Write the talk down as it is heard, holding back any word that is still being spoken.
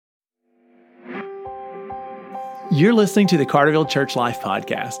You're listening to the Carterville Church Life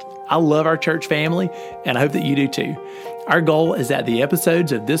Podcast. I love our church family, and I hope that you do too. Our goal is that the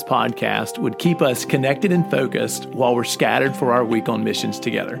episodes of this podcast would keep us connected and focused while we're scattered for our week on missions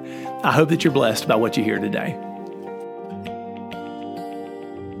together. I hope that you're blessed by what you hear today.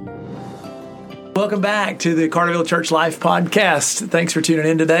 Welcome back to the Carterville Church Life Podcast. Thanks for tuning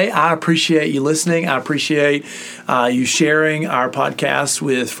in today. I appreciate you listening. I appreciate you sharing our podcast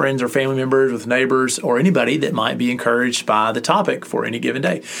with friends or family members, with neighbors, or anybody that might be encouraged by the topic for any given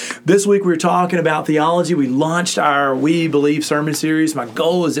day. This week we're talking about theology. We launched our We Believe sermon series. My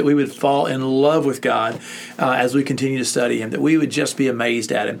goal is that we would fall in love with God as we continue to study Him, that we would just be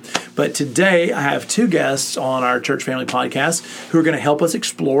amazed at Him. But today I have two guests on our Church Family Podcast who are going to help us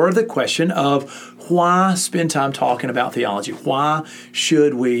explore the question of why spend time talking about theology? Why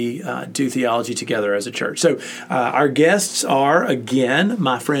should we do theology together as a church? So our guests are, again,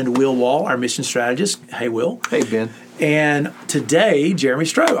 my friend Will Wall, our mission strategist. Hey, Will. Hey, Ben. And today, Jeremy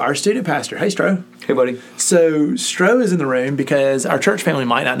Stroh, our student pastor. Hey, Stroh. Hey, buddy. So Stroh is in the room because our church family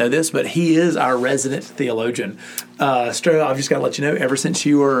might not know this, but he is our resident theologian. Stroh, I've just got to let you know, ever since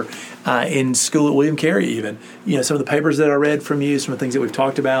you were in school at William Carey even, you know, some of the papers that I read from you, some of the things that we've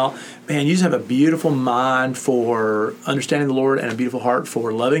talked about, man, you just have a beautiful mind for understanding the Lord and a beautiful heart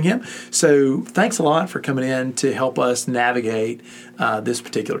for loving Him. So thanks a lot for coming in to help us navigate this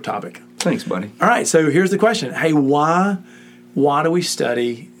particular topic. Thanks, buddy. All right, so here's the question. Hey, why do we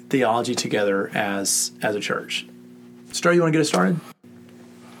study theology together as a church? Stroh, you want to get us started?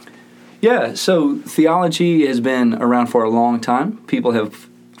 Yeah, so theology has been around for a long time. People have,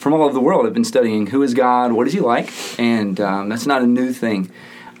 from all over the world, have been studying who is God, what is He like, and that's not a new thing.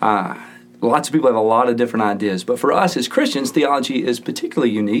 Lots of people have a lot of different ideas, but for us as Christians, theology is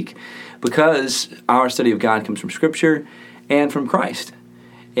particularly unique because our study of God comes from Scripture and from Christ.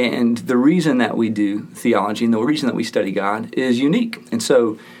 And the reason that we do theology and the reason that we study God is unique. And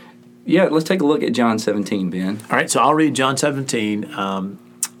so, yeah, let's take a look at John 17, Ben. All right, so I'll read John 17,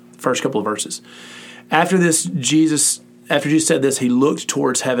 first couple of verses. After Jesus said this, He looked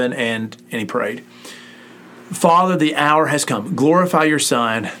towards heaven and He prayed, Father, the hour has come. Glorify your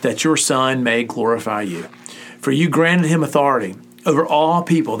Son, that your Son may glorify you. For you granted Him authority over all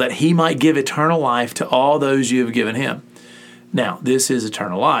people, that He might give eternal life to all those you have given Him. Now, this is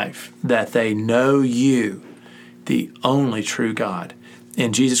eternal life, that they know you, the only true God,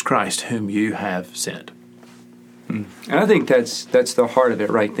 and Jesus Christ, whom you have sent. And I think that's the heart of it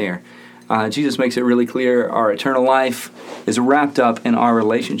right there. Jesus makes it really clear our eternal life is wrapped up in our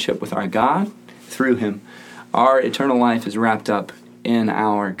relationship with our God through Him. Our eternal life is wrapped up in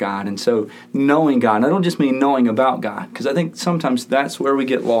our God. And so knowing God, I don't just mean knowing about God, because I think sometimes that's where we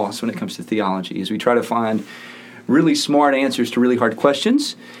get lost when it comes to theology, is we try to find really smart answers to really hard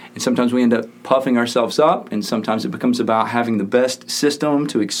questions, and sometimes we end up puffing ourselves up, and sometimes it becomes about having the best system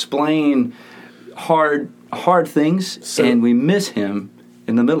to explain hard things, and we miss Him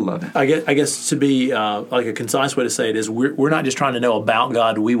in the middle of it. I guess to be like a concise way to say it is we're not just trying to know about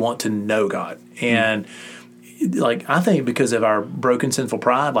God, we want to know God. And like, I think because of our broken, sinful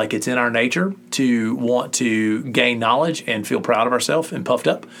pride, like, it's in our nature to want to gain knowledge and feel proud of ourselves and puffed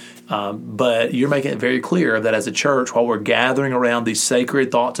up. But you're making it very clear that as a church, while we're gathering around these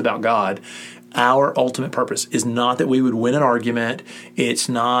sacred thoughts about God, our ultimate purpose is not that we would win an argument. It's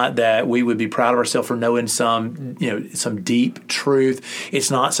not that we would be proud of ourselves for knowing some deep truth.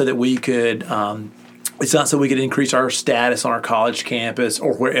 It's not so that we could It's not so we could increase our status on our college campus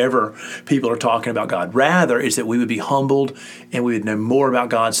or wherever people are talking about God. Rather, it's that we would be humbled and we would know more about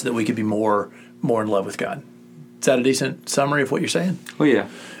God so that we could be more in love with God. Is that a decent summary of what you're saying? Oh, yeah.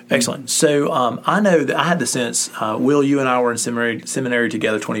 Excellent. So I know that I had the sense, Will, you and I were in seminary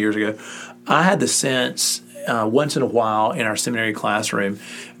together 20 years ago. I had the sense once in a while in our seminary classroom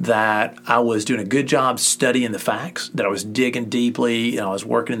that I was doing a good job studying the facts, that I was digging deeply, I was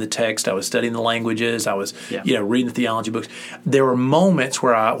working in the text, I was studying the languages, I was reading the theology books. There were moments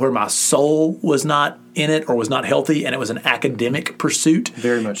where my soul was not in it or was not healthy, and it was an academic pursuit.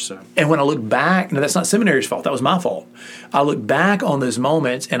 Very much so. And when I look back, now that's not seminary's fault, that was my fault. I look back on those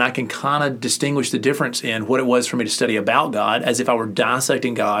moments and I can kind of distinguish the difference in what it was for me to study about God, as if I were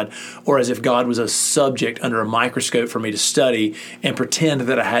dissecting God, or as if God was a subject under a microscope for me to study and pretend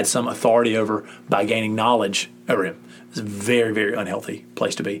that I had some authority over by gaining knowledge over Him. It's a very, very unhealthy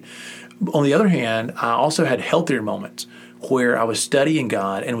place to be. On the other hand, I also had healthier moments where I was studying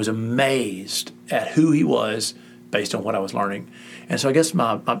God and was amazed at who He was based on what I was learning. And so I guess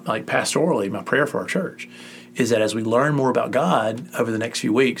my pastorally, my prayer for our church is that as we learn more about God over the next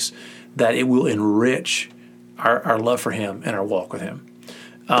few weeks, that it will enrich our love for Him and our walk with Him.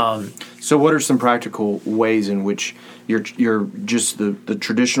 So what are some practical ways in which you're just the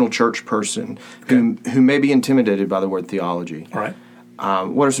traditional church person who may be intimidated by the word theology? All right.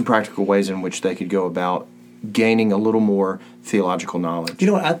 What are some practical ways in which they could go about gaining a little more theological knowledge? You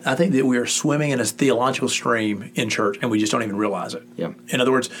know what? I think that we are swimming in a theological stream in church, and we just don't even realize it. Yeah. In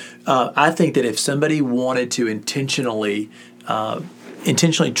other words, I think that if somebody wanted to intentionally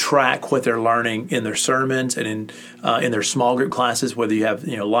track what they're learning in their sermons and in their small group classes, whether you have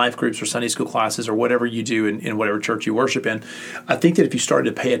life groups or Sunday school classes or whatever you do in whatever church you worship in, I think that if you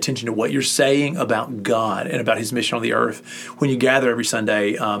started to pay attention to what you're saying about God and about His mission on the earth when you gather every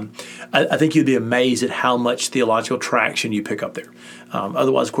Sunday, I think you'd be amazed at how much theological traction you pick up there.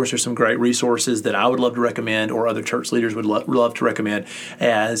 Otherwise, of course, there's some great resources that I would love to recommend or other church leaders would love to recommend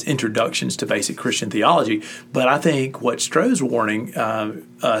as introductions to basic Christian theology. But I think what Stroh's warning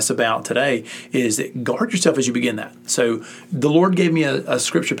us about today is that guard yourself as you begin that. So the Lord gave me a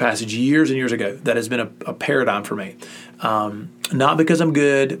scripture passage years and years ago that has been a paradigm for me. Not because I'm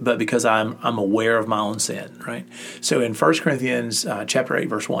good, but because I'm aware of my own sin, right? So in 1 Corinthians chapter 8,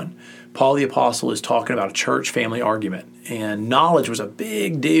 verse 1, Paul the Apostle is talking about a church family argument. And knowledge was a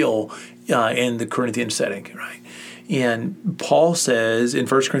big deal in the Corinthian setting, right? And Paul says in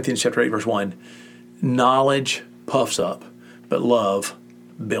 1 Corinthians chapter 8, verse 1, knowledge puffs up, but love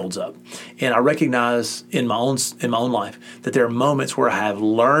builds up. And I recognize in my own life that there are moments where I have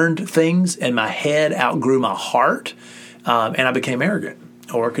learned things and my head outgrew my heart, and I became arrogant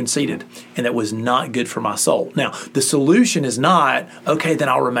or conceited, and that was not good for my soul. Now, the solution is not, okay, then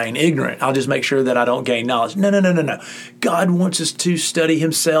I'll remain ignorant. I'll just make sure that I don't gain knowledge. No. God wants us to study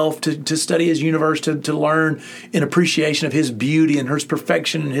Himself, to study His universe, to learn in appreciation of His beauty and His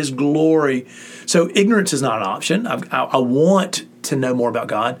perfection and His glory. So ignorance is not an option. I want to know more about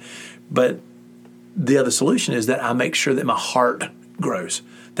God, but the other solution is that I make sure that my heart grows,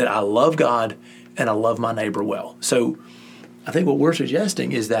 that I love God and I love my neighbor well. So I think what we're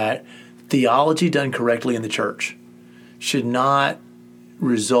suggesting is that theology done correctly in the church should not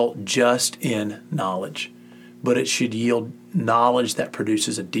result just in knowledge, but it should yield knowledge that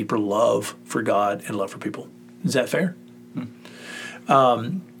produces a deeper love for God and love for people. Is that fair?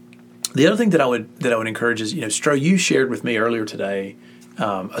 The other thing that I would encourage is, Stroh, you shared with me earlier today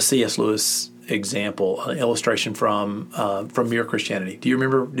a C.S. Lewis example, an illustration from Mere Christianity. Do you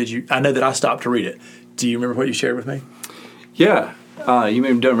remember? I know that I stopped to read it. Do you remember what you shared with me? Yeah. You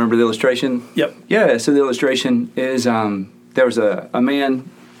maybe don't remember the illustration? Yep. Yeah, so the illustration is there was a man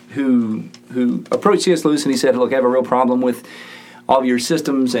who approached C.S. Lewis and he said, look, I have a real problem with all of your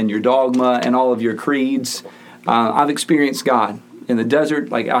systems and your dogma and all of your creeds. I've experienced God in the desert.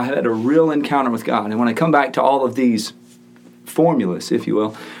 Like, I had a real encounter with God. And when I come back to all of these formulas, if you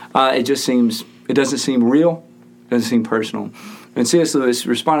will, it doesn't seem real. It doesn't seem personal. And C.S. Lewis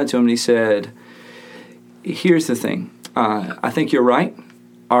responded to him and he said, here's the thing. I think you're right.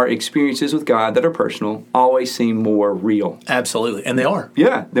 Our experiences with God that are personal always seem more real. Absolutely. And they are.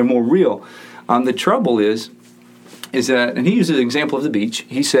 Yeah, they're more real. The trouble is that, and he uses an example of the beach.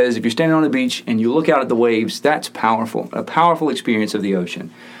 He says if you're standing on the beach and you look out at the waves, that's powerful, a powerful experience of the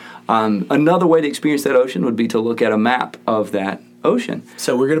ocean. Another way to experience that ocean would be to look at a map of that ocean.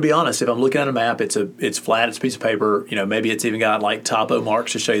 So we're going to be honest. If I'm looking at a map, it's flat, it's a piece of paper. Maybe it's even got like topo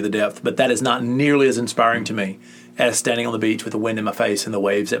marks to show you the depth, but that is not nearly as inspiring to me as standing on the beach with the wind in my face and the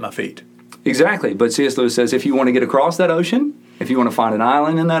waves at my feet. Exactly. But C.S. Lewis says if you want to get across that ocean, if you want to find an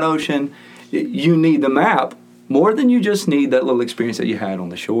island in that ocean, you need the map more than you just need that little experience that you had on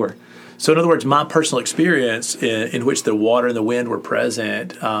the shore. So in other words, my personal experience in which the water and the wind were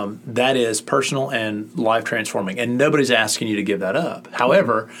present, that is personal and life transforming. And nobody's asking you to give that up.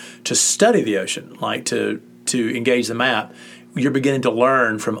 However, to study the ocean, like to engage the map, you're beginning to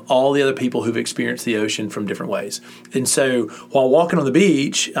learn from all the other people who've experienced the ocean from different ways. And so while walking on the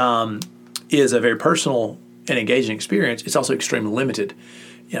beach is a very personal and engaging experience, it's also extremely limited.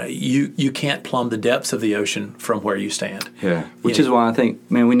 You can't plumb the depths of the ocean from where you stand. Yeah, which is why I think,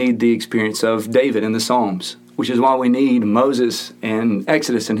 we need the experience of David in the Psalms, which is why we need Moses and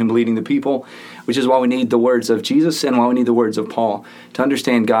Exodus and him leading the people, which is why we need the words of Jesus and why we need the words of Paul to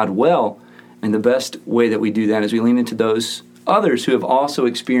understand God well. And the best way that we do that is we lean into those others who have also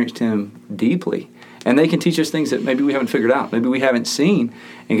experienced Him deeply. And they can teach us things that maybe we haven't figured out, maybe we haven't seen,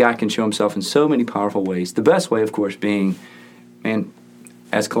 and God can show Himself in so many powerful ways. The best way, of course, being,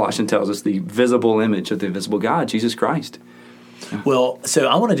 as Colossians tells us, the visible image of the invisible God, Jesus Christ. Well, so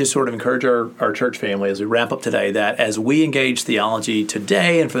I want to just sort of encourage our church family as we wrap up today that as we engage theology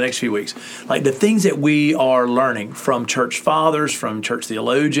today and for the next few weeks, like the things that we are learning from church fathers, from church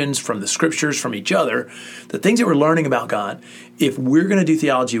theologians, from the scriptures, from each other, the things that we're learning about God, if we're going to do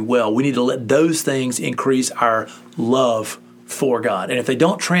theology well, we need to let those things increase our love for God. And if they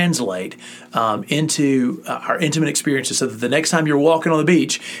don't translate into our intimate experiences, so that the next time you're walking on the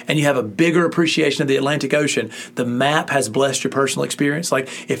beach and you have a bigger appreciation of the Atlantic Ocean, the map has blessed your personal experience. Like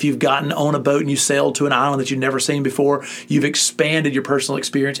if you've gotten on a boat and you sailed to an island that you've never seen before, you've expanded your personal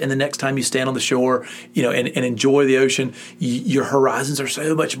experience. And the next time you stand on the shore, and enjoy the ocean, your horizons are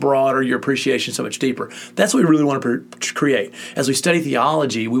so much broader, your appreciation so much deeper. That's what we really want to create. As we study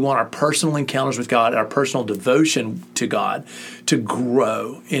theology, we want our personal encounters with God, our personal devotion to God, to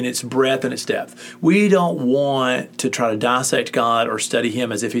grow in its breadth and its depth. We don't want to try to dissect God or study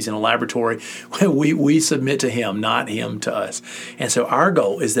Him as if He's in a laboratory. We submit to Him, not Him to us. And so our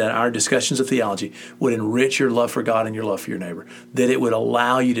goal is that our discussions of theology would enrich your love for God and your love for your neighbor, that it would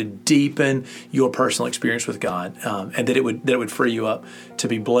allow you to deepen your personal experience with God, and that it would free you up to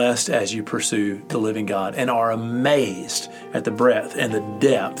be blessed as you pursue the living God and are amazed at the breadth and the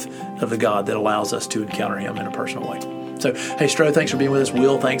depth of the God that allows us to encounter Him in a personal way. So, hey, Stro, thanks for being with us.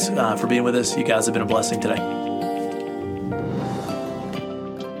 Will, thanks for being with us. You guys have been a blessing today.